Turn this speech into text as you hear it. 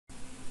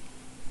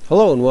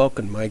Hello and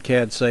welcome to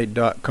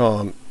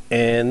mycadsite.com,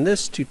 and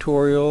this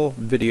tutorial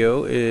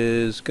video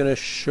is going to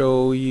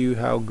show you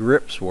how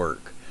grips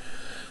work.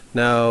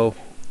 Now,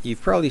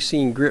 you've probably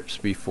seen grips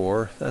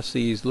before. That's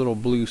these little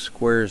blue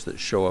squares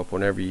that show up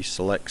whenever you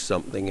select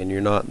something and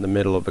you're not in the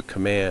middle of a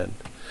command.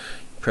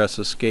 Press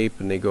escape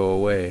and they go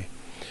away.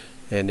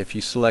 And if you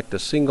select a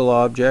single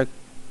object,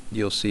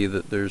 you'll see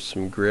that there's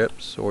some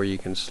grips, or you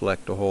can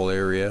select a whole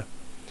area.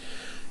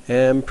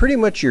 And pretty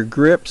much your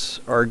grips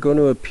are going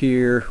to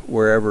appear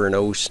wherever an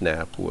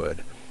O-snap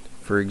would.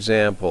 For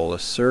example, a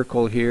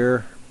circle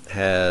here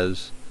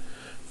has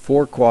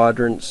 4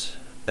 quadrants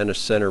and a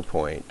center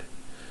point.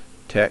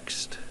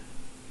 Text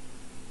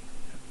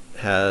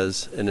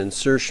has an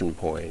insertion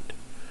point.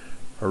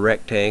 A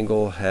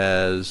rectangle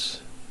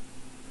has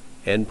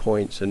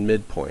endpoints and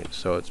midpoints.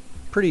 So it's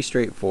pretty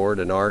straightforward.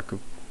 An arc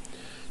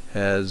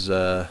has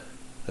a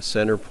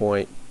center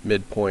point,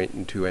 midpoint,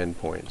 and 2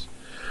 endpoints.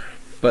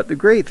 But the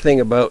great thing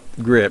about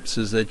grips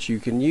is that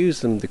you can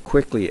use them to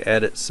quickly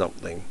edit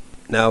something.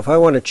 Now, if I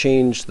want to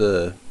change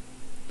the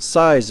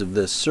size of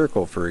this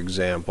circle, for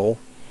example,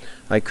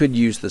 I could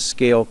use the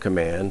scale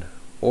command,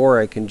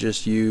 or I can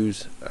just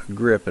use a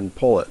grip and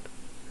pull it.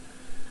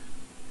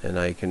 And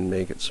I can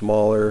make it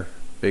smaller,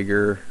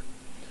 bigger.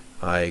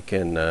 I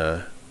can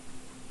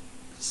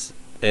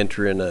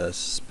enter in a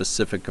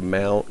specific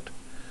amount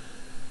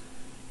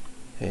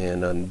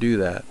and undo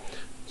that.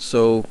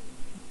 So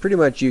pretty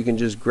much you can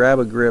just grab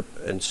a grip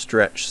and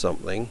stretch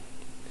something.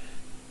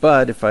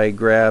 But if I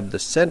grab the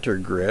center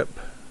grip,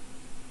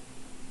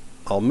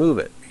 I'll move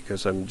it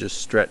because I'm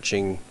just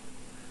stretching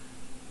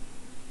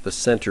the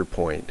center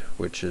point,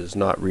 which is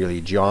not really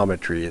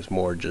geometry, it's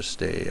more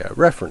just a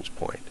reference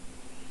point.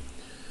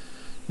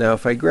 Now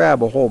if I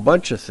grab a whole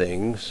bunch of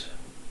things,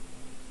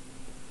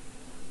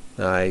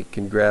 I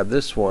can grab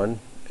this one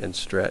and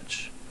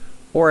stretch,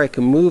 or I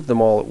can move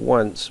them all at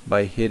once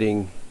by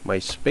hitting my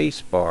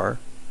space bar,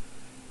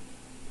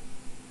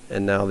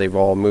 and now they've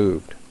all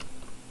moved.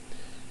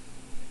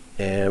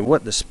 And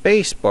what the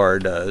space bar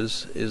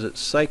does is it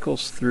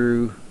cycles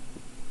through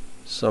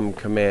some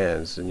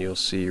commands, and you'll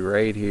see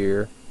right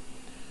here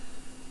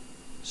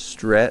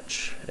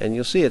stretch, and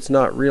you'll see it's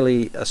not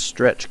really a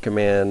stretch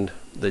command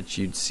that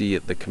you'd see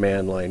at the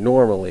command line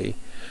normally.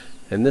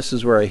 And this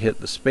is where I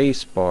hit the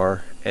space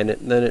bar, and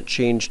then it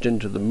changed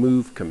into the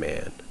move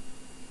command.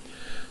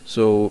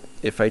 So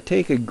if I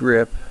take a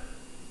grip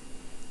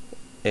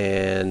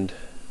and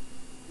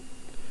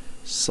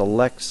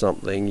select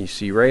something, you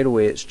see right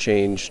away it's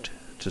changed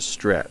to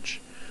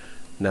stretch.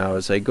 Now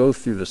as I go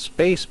through the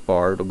space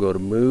bar, it'll go to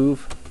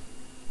move,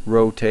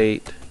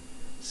 rotate,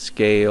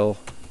 scale,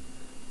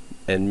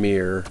 and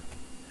mirror,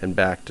 and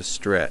back to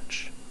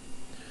stretch.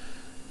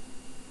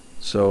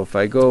 So if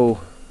I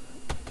go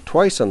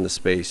twice on the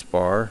space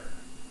bar,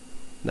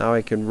 now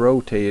I can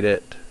rotate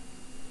it,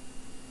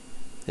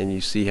 and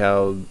you see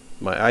how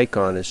my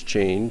icon has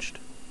changed.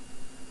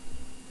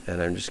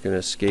 And I'm just going to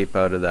escape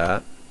out of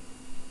that.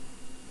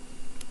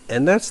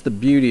 And that's the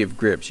beauty of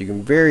grips. You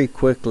can very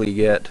quickly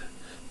get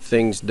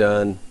things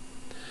done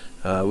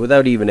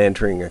without even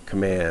entering a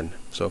command.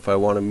 So if I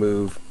want to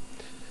move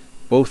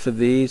both of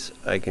these,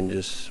 I can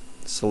just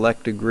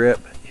select a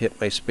grip, hit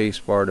my space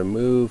bar to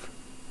move,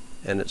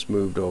 and it's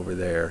moved over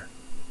there,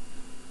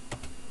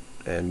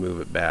 and move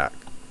it back.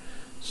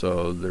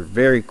 So they're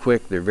very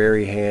quick, they're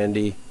very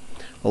handy.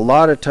 A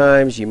lot of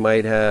times you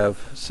might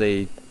have,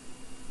 say,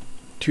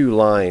 2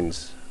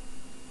 lines,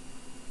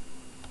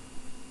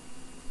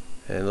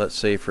 and let's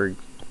say for a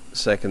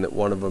second that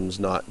one of them's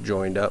not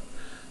joined up,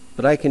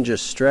 but I can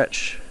just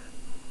stretch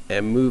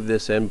and move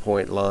this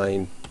endpoint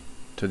line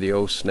to the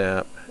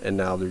O-snap, and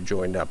now they're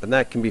joined up, and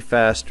that can be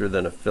faster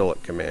than a fillet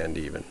command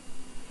even.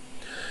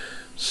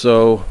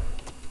 So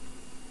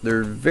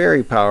they're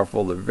very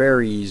powerful, they're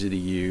very easy to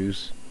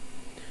use,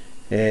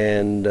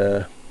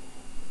 and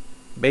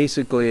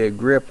basically a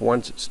grip,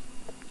 once it's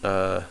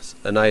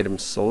an item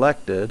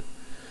selected,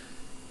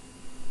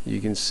 you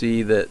can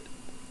see that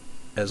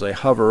as I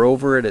hover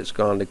over it, it's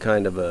gone to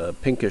kind of a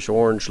pinkish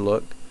orange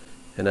look,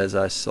 and as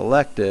I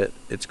select it,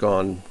 it's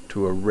gone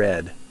to a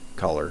red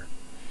color.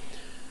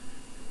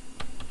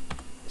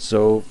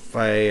 So if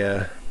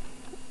I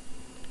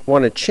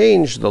want to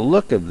change the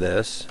look of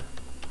this,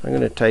 I'm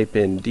going to type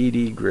in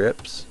DD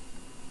grips,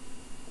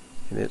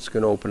 and it's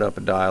going to open up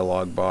a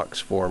dialog box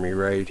for me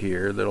right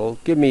here that'll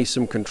give me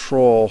some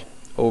control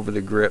over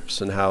the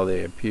grips and how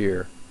they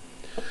appear.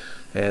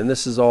 And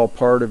this is all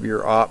part of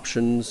your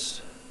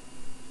options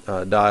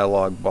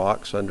dialog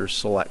box under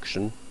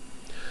selection.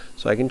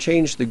 So I can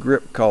change the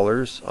grip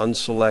colors: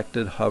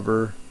 unselected,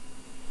 hover,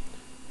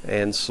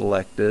 and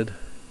selected,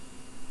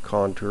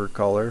 contour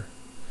color.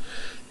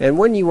 And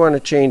when you want to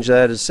change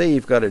that, is say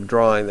you've got a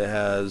drawing that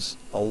has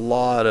a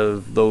lot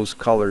of those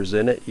colors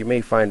in it, you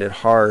may find it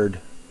hard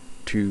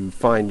to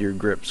find your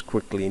grips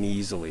quickly and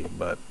easily,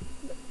 but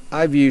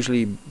I've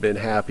usually been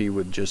happy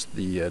with just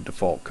the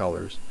default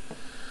colors.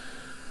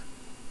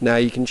 Now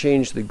you can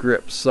change the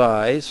grip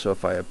size, so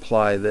if I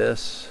apply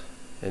this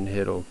and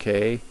hit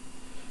OK,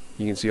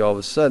 you can see all of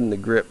a sudden the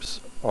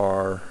grips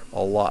are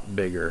a lot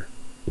bigger.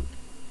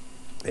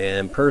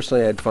 And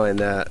personally, I'd find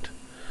that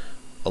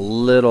a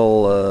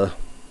little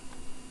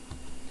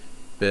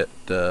bit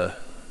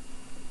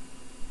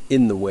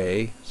in the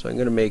way, so I'm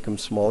going to make them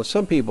smaller.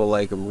 Some people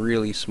like them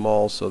really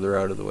small so they're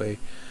out of the way,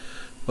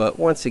 but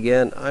once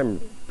again,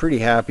 I'm pretty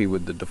happy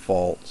with the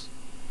defaults.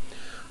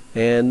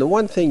 And the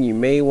one thing you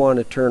may want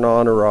to turn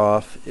on or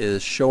off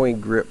is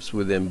showing grips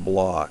within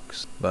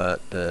blocks.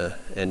 But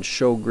and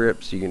show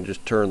grips, you can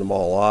just turn them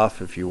all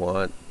off if you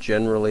want.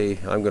 Generally,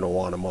 I'm going to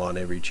want them on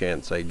every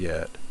chance I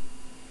get.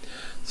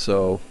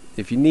 So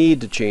if you need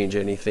to change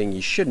anything,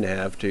 you shouldn't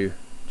have to.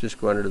 Just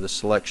go under the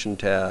selection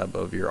tab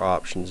of your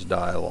options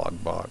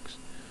dialog box.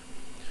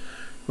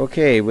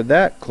 Okay, with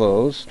that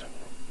closed,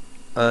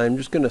 I'm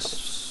just going to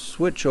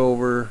switch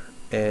over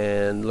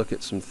and look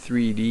at some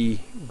 3D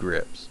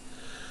grips.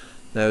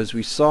 Now, as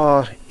we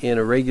saw in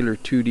a regular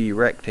 2D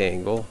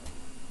rectangle,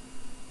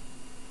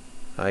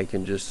 I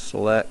can just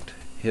select,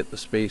 hit the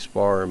space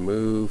bar and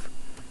move,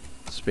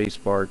 space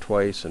bar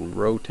twice and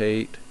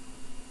rotate.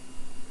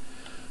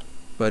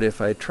 But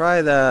if I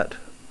try that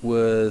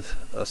with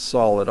a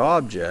solid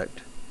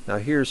object, now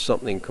here's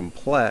something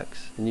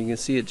complex, and you can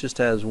see it just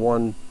has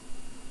one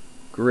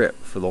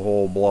grip for the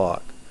whole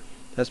block.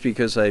 That's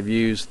because I've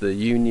used the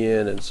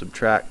union and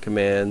subtract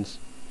commands.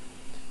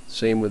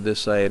 Same with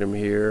this item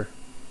here.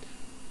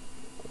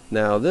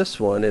 Now this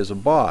one is a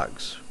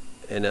box,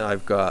 and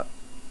I've got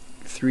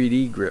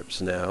 3D grips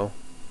now.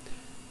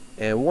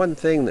 And one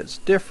thing that's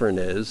different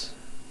is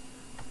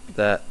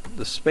that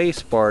the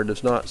space bar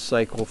does not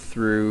cycle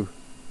through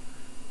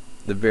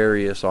the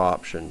various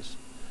options.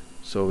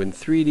 So in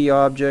 3D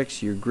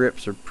objects, your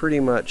grips are pretty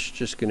much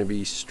just going to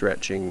be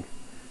stretching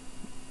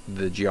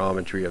the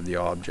geometry of the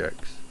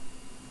objects.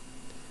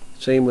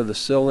 Same with the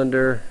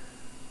cylinder.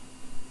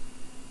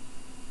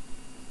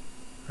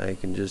 I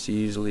can just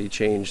easily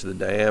change the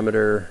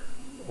diameter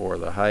or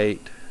the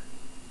height.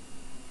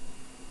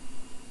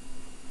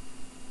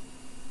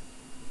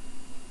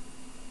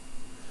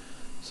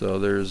 So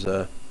there's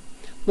a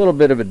little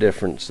bit of a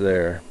difference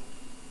there.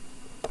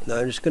 Now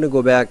I'm just going to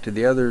go back to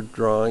the other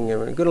drawing,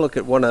 and I'm going to look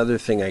at one other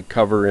thing I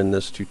cover in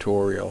this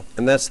tutorial,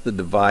 and that's the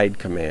divide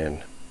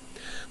command.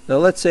 Now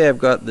let's say I've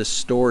got this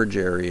storage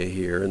area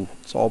here, and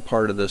it's all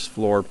part of this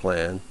floor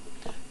plan,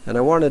 and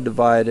I want to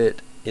divide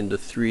it into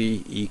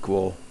 3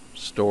 equal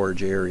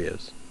storage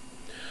areas.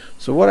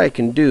 So what I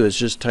can do is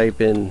just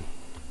type in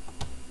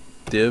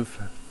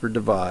div for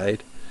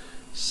divide,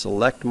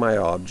 select my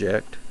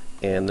object,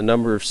 and the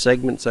number of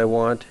segments I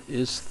want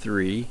is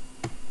 3,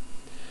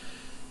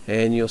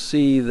 and you'll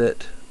see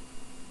that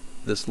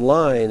this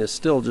line is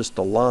still just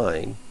a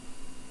line,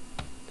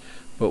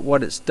 but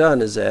what it's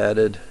done is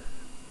added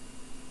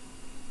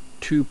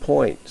 2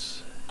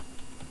 points.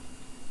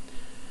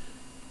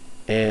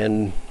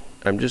 And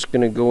I'm just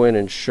going to go in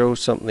and show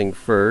something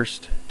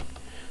first.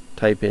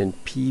 Type in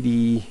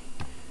PD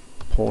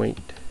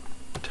point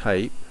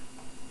type,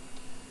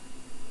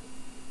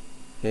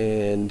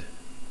 and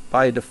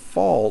by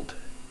default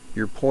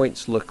your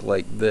points look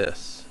like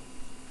this,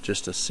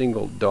 just a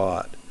single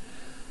dot,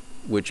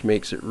 which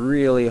makes it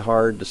really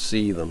hard to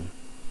see them.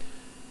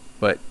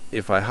 But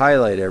if I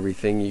highlight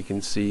everything, you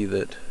can see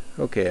that,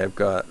 okay, I've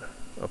got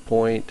a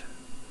point,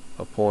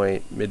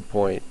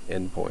 midpoint,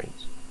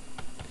 endpoints.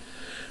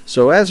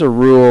 So as a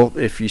rule,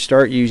 if you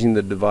start using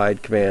the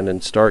divide command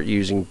and start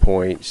using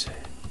points,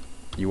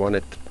 you want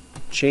to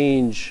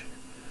change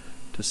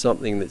to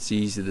something that's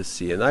easy to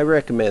see. And I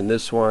recommend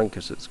this one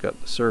because it's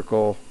got the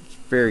circle. It's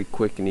very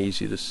quick and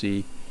easy to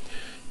see.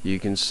 You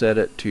can set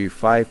it to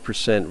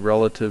 5%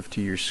 relative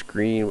to your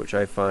screen, which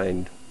I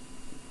find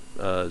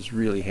is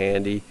really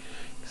handy.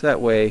 Because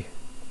that way,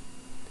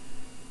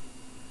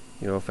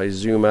 you know, if I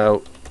zoom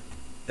out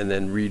and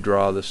then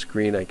redraw the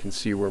screen, I can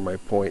see where my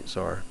points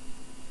are.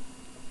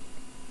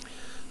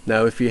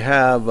 Now if you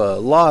have a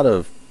lot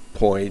of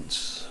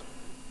points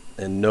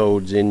and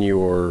nodes in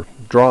your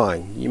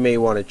drawing, you may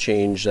want to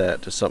change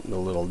that to something a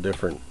little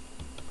different,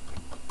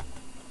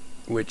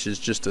 which is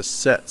just a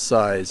set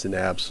size in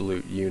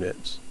absolute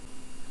units.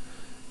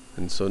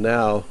 And so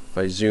now if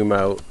I zoom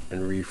out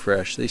and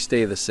refresh, they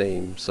stay the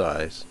same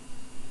size.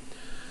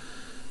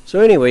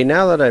 So anyway,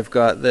 now that I've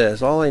got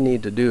this, all I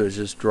need to do is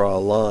just draw a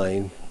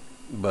line,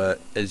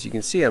 but as you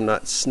can see, I'm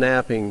not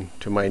snapping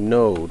to my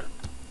node.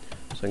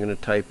 So I'm going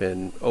to type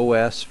in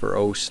OS for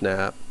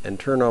OSnap and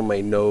turn on my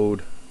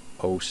node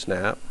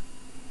OSnap.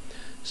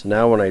 So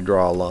now when I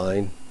draw a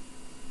line,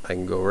 I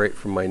can go right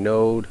from my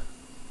node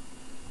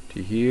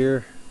to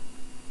here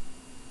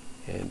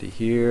and to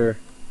here,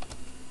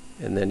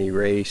 and then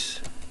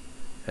erase,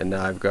 and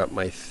now I've got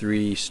my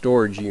 3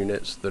 storage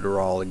units that are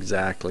all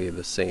exactly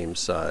the same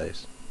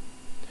size.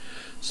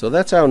 So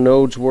that's how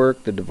nodes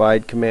work, the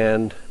divide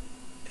command,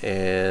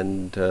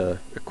 and a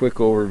quick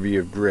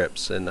overview of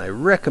grips. And I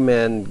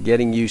recommend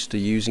getting used to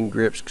using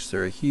grips because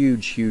they're a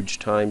huge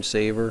time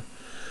saver.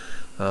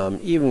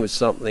 Even with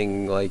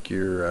something like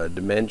your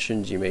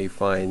dimensions, you may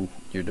find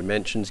your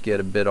dimensions get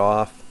a bit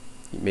off.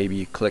 Maybe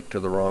you click to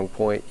the wrong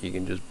point, you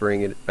can just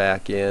bring it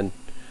back in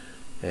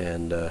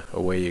and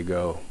away you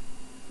go,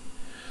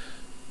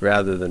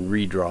 rather than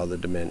redraw the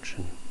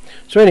dimension.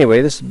 So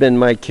anyway, this has been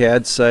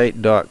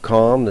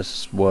mycadsite.com.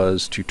 This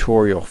was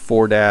tutorial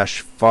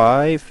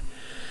 4-5.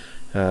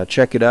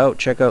 Check it out.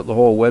 Check out the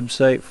whole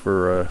website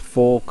for a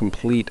full,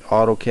 complete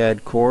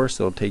AutoCAD course.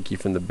 It'll take you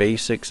from the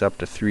basics up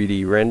to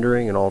 3D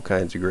rendering and all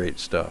kinds of great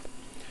stuff.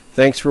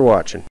 Thanks for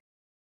watching.